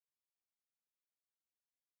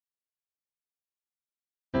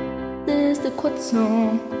the quad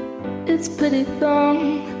song. It's pretty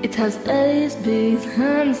long. It has A's, B's,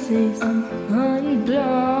 and C's. I'm mind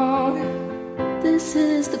blown. This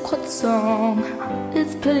is the quad song.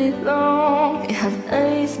 It's pretty long. It has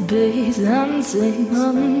A's, B's, and C's.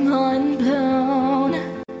 I'm mind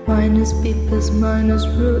blown. Minus b plus minus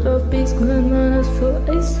root of b squared minus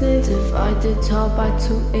 4ac divided all by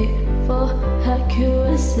 2a for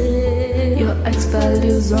accuracy. Your x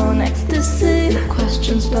values on ecstasy. The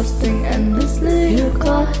question's lasting endlessly. You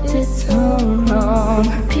got it all wrong.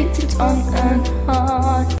 Repeat it on and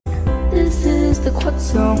on. This is the quad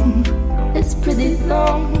song. It's pretty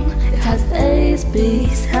long. It has A's,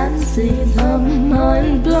 B's, and C's. I'm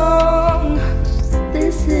mind blown.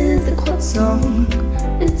 This is the quad song.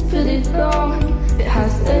 It's pretty long. It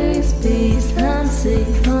has A's, B's, and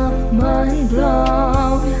C's. I'm mind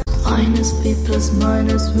blown. Minus b plus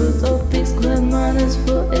minus root of b squared minus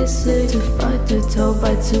 4ac divided all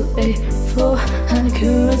by 2a for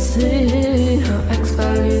accuracy. Your x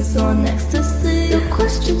values on ecstasy. The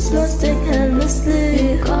question's lasting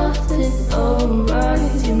endlessly. You got it all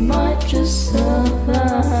right. You might just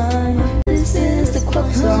survive. This is the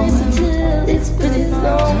quad song. It's pretty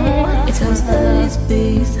long. It has A's,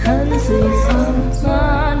 B's, and C's. I'm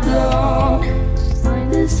mind blown.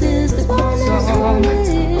 This is the quad song.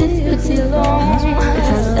 It's pretty long. It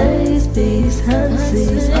has A's, B's, and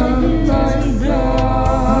C's.